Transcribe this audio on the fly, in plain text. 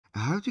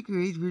How to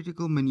create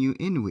vertical menu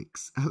in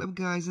Wix. Hello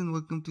guys and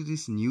welcome to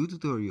this new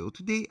tutorial.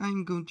 Today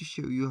I'm going to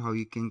show you how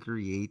you can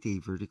create a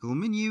vertical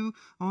menu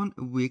on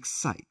Wix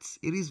sites.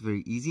 It is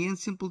very easy and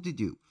simple to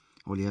do.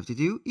 All you have to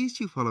do is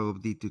to follow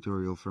up the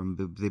tutorial from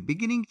the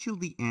beginning till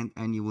the end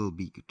and you will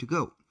be good to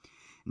go.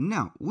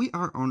 Now, we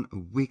are on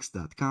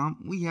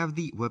Wix.com. We have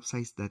the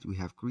websites that we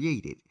have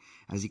created.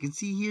 As you can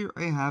see here,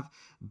 I have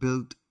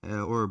built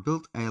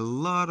a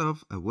lot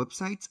of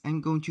websites. I'm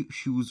going to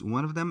choose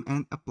one of them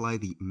and apply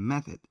the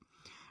method.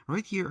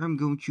 Right here, I'm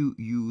going to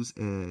use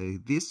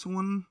this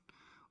one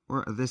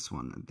or this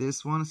one.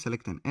 This one,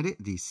 select and edit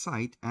the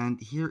site, and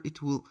here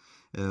it will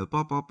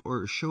pop up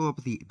or show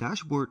up the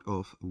dashboard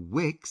of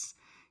Wix.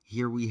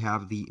 Here we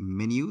have the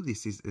menu.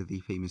 This is the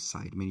famous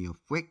side menu of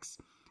Wix.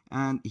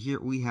 And here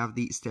we have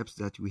the steps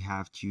that we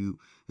have to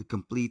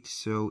complete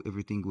so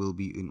everything will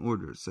be in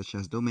order, such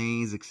as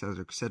domains, etc.,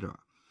 etc.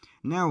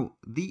 Now,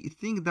 the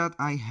thing that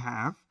I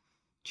have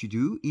to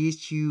do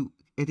is to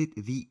edit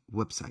the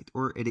website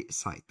or edit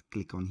site.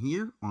 Click on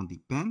here on the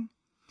pen,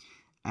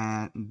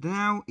 and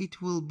now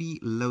it will be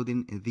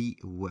loading the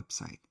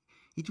website.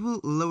 It will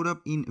load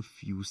up in a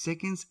few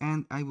seconds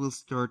and I will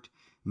start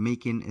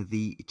making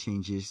the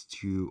changes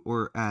to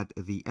or add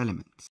the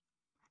elements.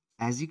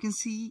 As you can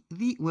see,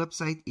 the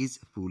website is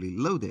fully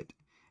loaded.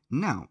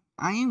 Now,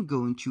 I am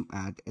going to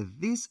add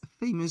this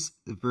famous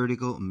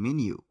vertical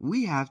menu.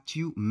 We have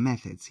two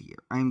methods here.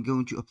 I'm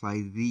going to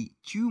apply the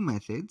two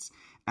methods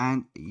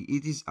and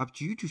it is up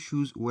to you to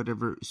choose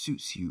whatever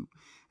suits you.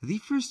 The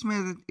first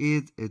method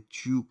is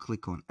to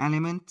click on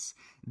elements.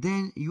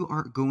 Then you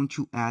are going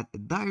to add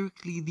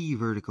directly the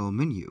vertical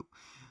menu.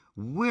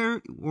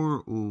 Where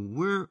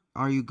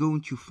are you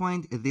going to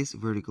find this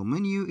vertical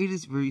menu? It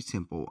is very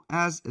simple.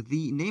 As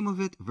the name of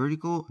it,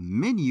 vertical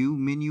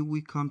menu,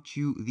 we come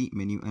to the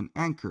menu and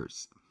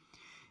anchors.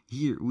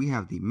 Here we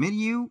have the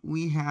menu,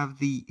 we have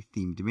the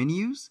themed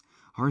menus,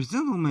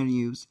 horizontal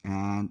menus,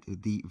 and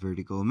the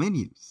vertical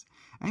menus.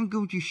 I'm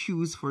going to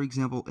choose, for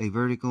example, a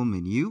vertical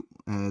menu.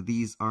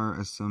 These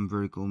are some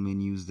vertical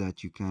menus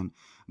that you can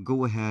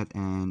go ahead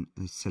and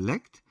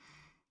select.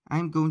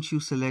 I'm going to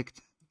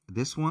select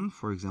this one,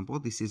 for example.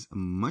 This is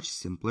much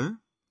simpler,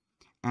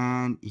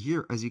 and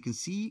here, as you can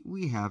see,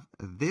 we have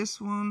this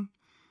one,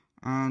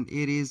 and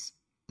it is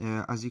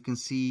as you can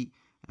see,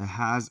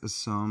 has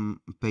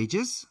some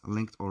pages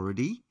linked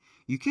already.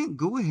 You can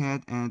go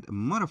ahead and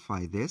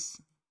modify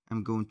this.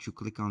 I'm going to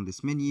click on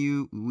this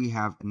menu. We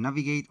have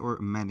navigate or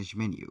manage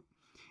menu.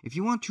 If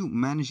you want to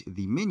manage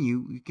the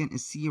menu, you can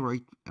see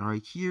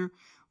right here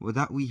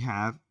that we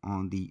have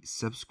on the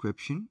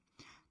subscription,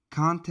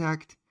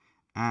 contact,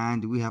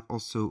 and we have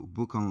also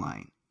book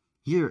online.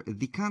 Here,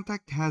 the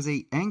contact has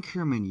a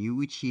anchor menu,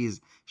 which is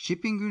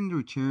shipping and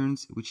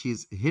returns, which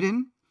is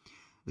hidden,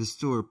 the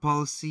store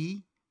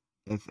policy,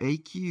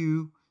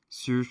 FAQ,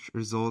 search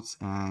results,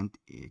 and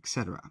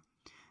etc.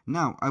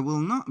 Now, I will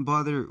not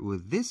bother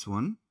with this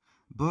one,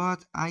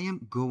 but I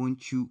am going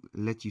to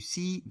let you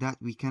see that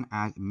we can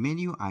add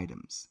menu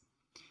items.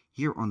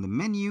 Here on the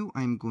menu,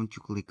 I'm going to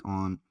click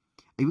on,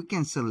 we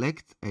can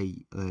select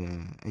a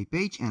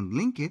page and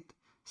link it.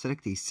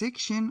 Select a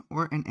section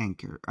or an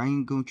anchor.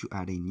 I'm going to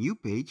add a new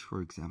page,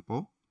 for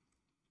example.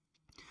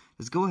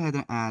 Let's go ahead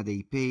and add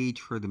a page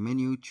for the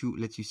menu to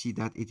let you see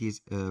that it is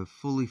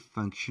fully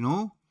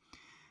functional.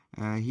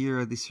 Here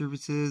are the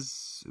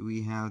services.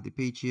 We have the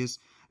pages.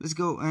 Let's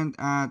go and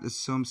add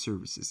some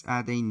services.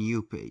 Add a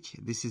new page.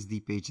 This is the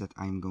page that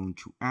I'm going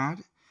to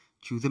add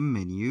to the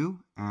menu.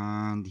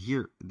 And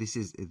here, this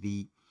is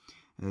the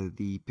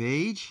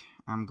page.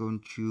 I'm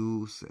going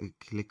to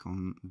click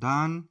on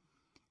done.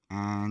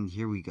 And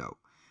here we go.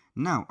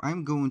 Now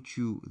I'm going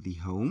to the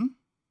home.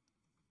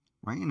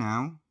 Right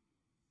now,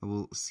 I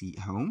will see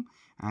home.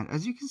 And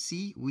as you can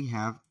see, we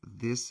have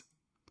this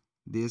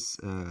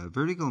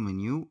vertical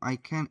menu. I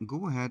can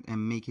go ahead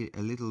and make it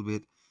a little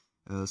bit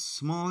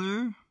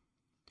smaller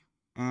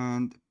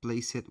and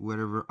place it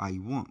wherever I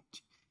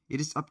want.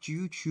 It is up to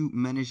you to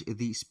manage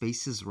the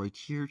spaces right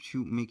here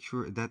to make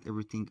sure that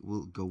everything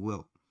will go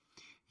well.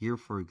 Here,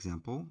 for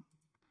example,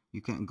 you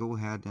can go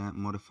ahead and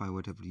modify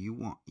whatever you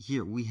want.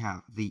 Here we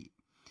have the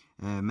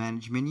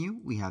manage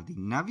menu. We have the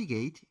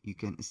navigate. You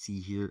can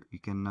see here, you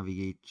can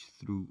navigate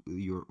through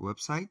your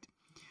website.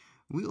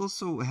 We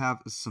also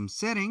have some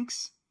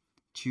settings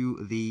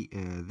to the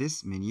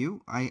this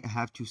menu. I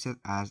have to set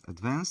as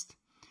advanced.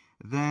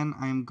 Then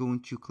I'm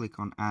going to click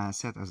on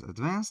set as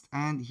advanced,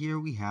 and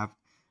here we have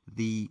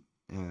the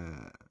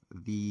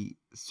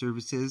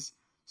services,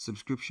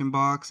 subscription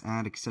box,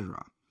 and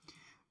etc.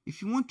 If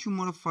you want to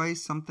modify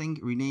something,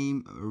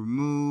 rename,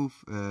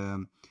 remove,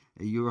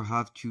 you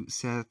have to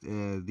set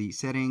the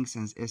settings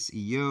as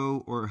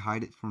SEO or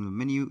hide it from the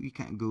menu. You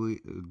can go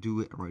do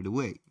it right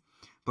away.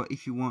 But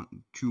if you want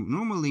to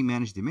normally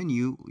manage the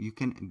menu, you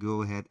can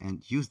go ahead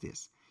and use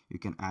this. You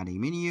can add a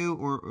menu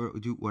or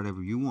do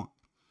whatever you want.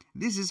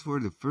 This is for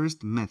the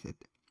first method.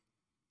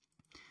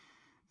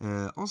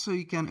 Also,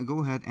 you can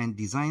go ahead and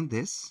design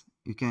this.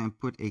 You can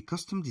put a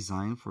custom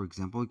design. For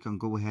example, you can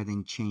go ahead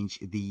and change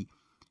the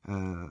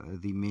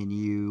the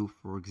menu.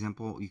 For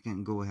example, you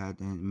can go ahead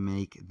and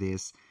make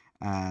this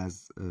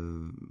as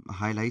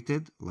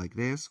highlighted like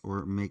this,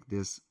 or make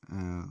this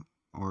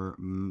or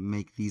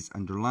make these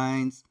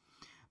underlines,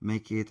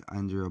 make it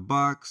under a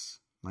box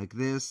like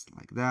this,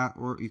 like that,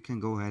 or you can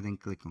go ahead and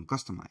click on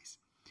customize.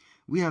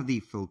 We have the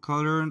fill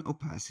color and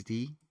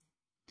opacity.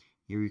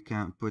 Here you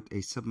can put a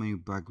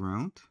submenu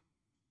background.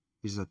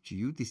 It's up to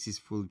you. This is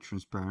fully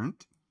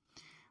transparent.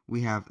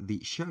 We have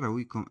the shadow.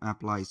 You can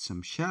apply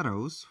some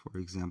shadows. For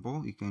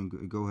example, you can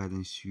go ahead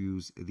and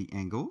choose the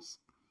angles.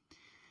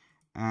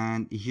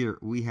 And here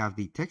we have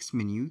the text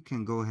menu. You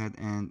can go ahead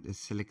and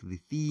select the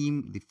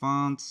theme, the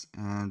fonts,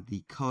 and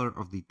the color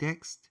of the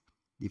text.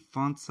 The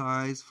font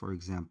size, for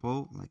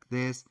example, like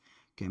this.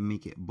 You can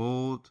make it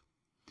bold,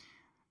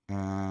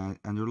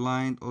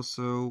 underlined.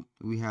 Also,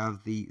 we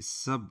have the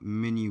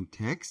sub-menu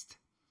text.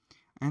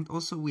 And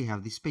also we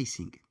have the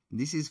spacing.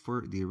 This is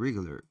for the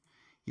regular.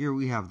 Here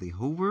we have the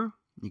hover.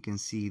 You can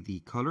see the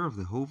color of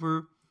the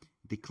hover,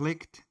 the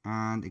clicked,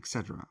 and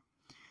etc.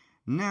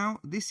 Now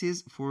this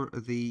is for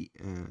the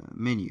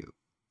menu.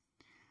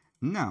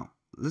 Now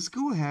let's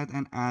go ahead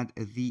and add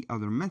the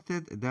other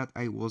method that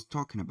I was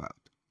talking about.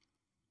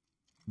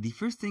 The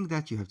first thing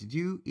that you have to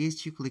do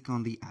is to click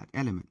on the add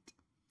element.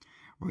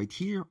 Right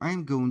here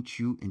I'm going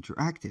to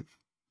interactive.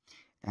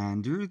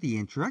 Under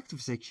the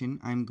interactive section,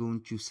 I'm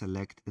going to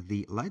select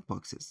the light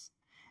boxes.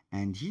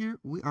 And here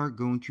we are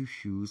going to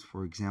choose,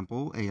 for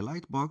example, a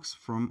light box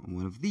from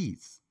one of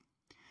these.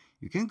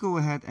 You can go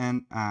ahead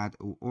and add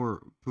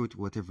or put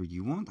whatever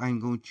you want.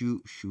 I'm going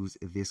to choose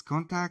this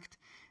contact,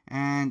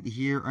 and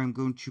here I'm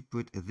going to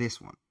put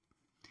this one.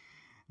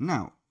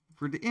 Now,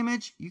 for the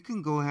image, you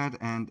can go ahead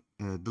and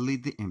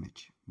delete the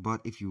image.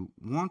 But if you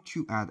want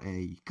to add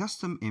a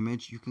custom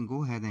image, you can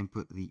go ahead and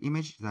put the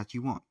image that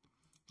you want.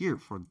 Here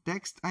for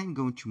text, I'm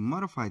going to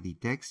modify the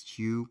text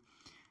to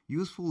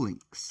useful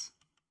links.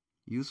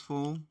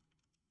 Useful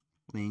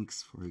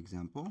links, for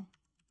example.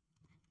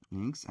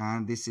 Links,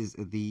 and this is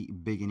the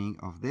beginning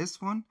of this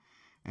one.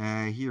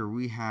 Here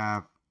we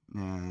have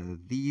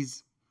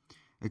these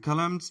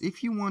columns.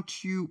 If you want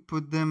to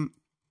put them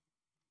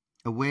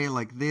away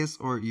like this,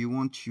 or you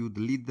want to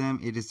delete them,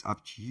 it is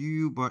up to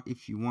you. But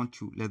if you want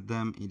to let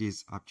them, it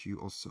is up to you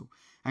also.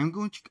 I'm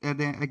going to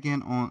add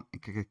again on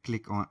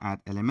click on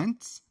add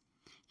elements.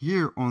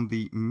 Here on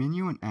the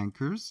menu and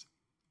anchors,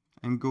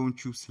 I'm going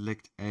to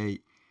select a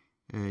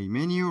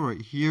menu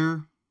right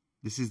here.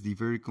 This is the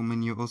vertical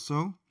menu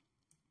also.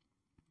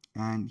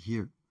 And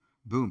here,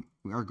 boom,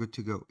 we are good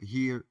to go.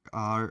 Here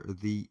are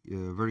the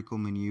vertical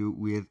menu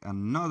with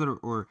another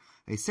or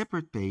a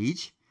separate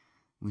page.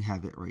 We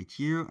have it right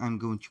here. I'm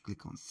going to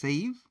click on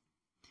save.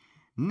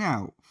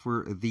 Now,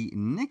 for the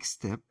next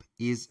step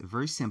is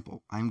very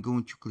simple. I'm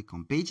going to click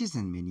on pages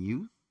and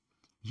menu.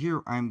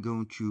 Here I'm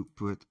going to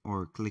put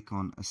or click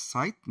on a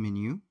site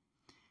menu.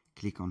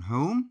 Click on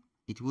home.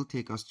 It will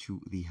take us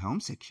to the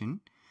home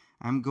section.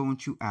 I'm going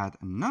to add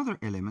another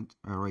element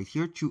right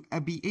here to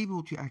be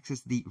able to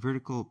access the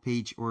vertical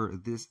page or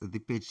the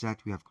page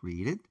that we have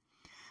created.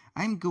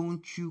 I'm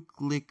going to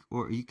click,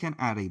 or you can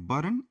add a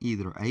button,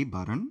 either a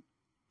button,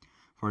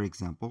 for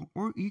example,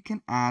 or you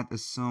can add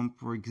some,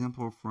 for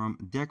example, from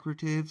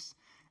decoratives.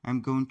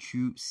 I'm going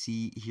to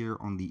see here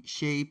on the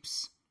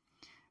shapes,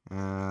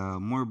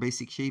 more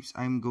basic shapes.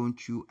 I'm going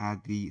to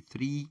add the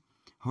 3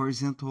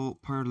 horizontal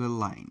parallel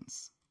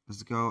lines.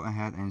 Let's go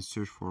ahead and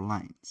search for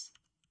lines.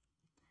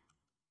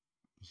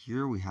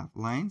 Here we have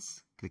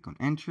lines. Click on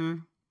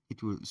enter.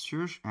 It will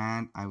search,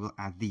 and I will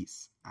add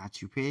these. Add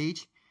to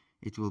page.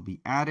 It will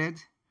be added.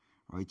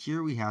 Right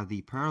here we have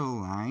the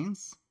parallel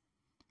lines.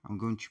 I'm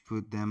going to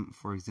put them,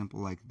 for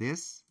example, like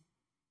this.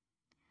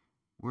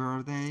 Where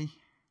are they?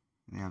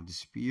 They have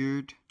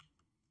disappeared.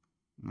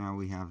 Now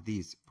we have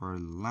these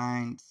parallel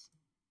lines.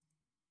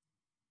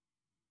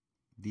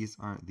 These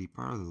are the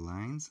parallel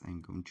lines.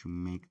 I'm going to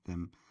make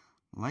them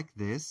like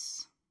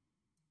this.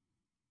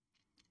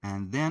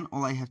 And then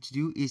all I have to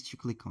do is to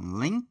click on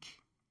link.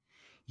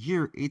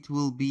 Here it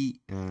will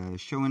be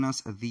showing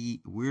us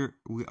where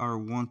we are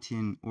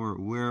wanting, or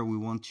where we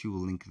want to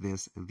link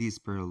these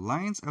parallel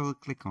lines. I will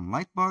click on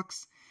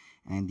lightbox,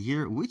 and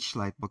here which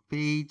lightbox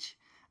page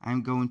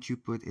I'm going to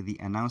put the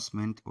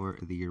announcement or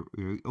the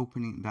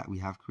reopening that we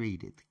have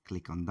created.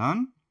 Click on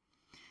done.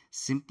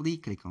 Simply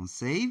click on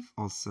save.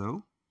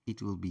 Also,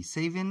 it will be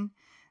saving.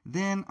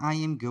 Then I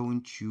am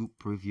going to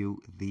preview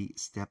the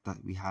step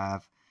that we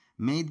have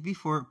made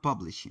before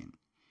publishing.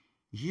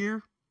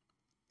 Here,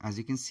 as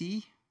you can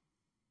see,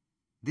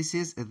 this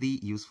is the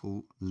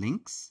useful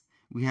links.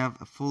 We have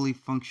fully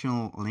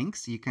functional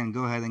links. You can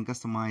go ahead and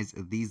customize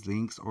these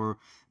links or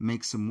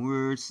make some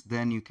words.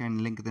 Then you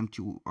can link them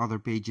to other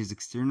pages,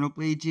 external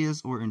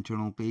pages or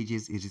internal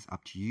pages. It is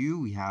up to you.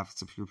 We have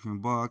subscription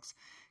box,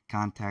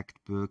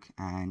 contact book,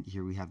 and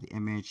here we have the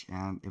image,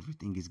 and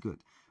everything is good.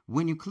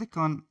 When you click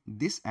on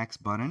this X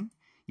button,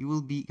 you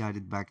will be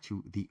guided back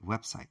to the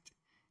website.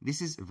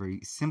 This is very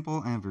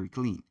simple and very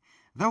clean.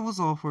 That was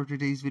all for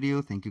today's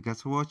video. Thank you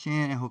guys for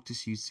watching. I hope to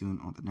see you soon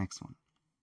on the next one.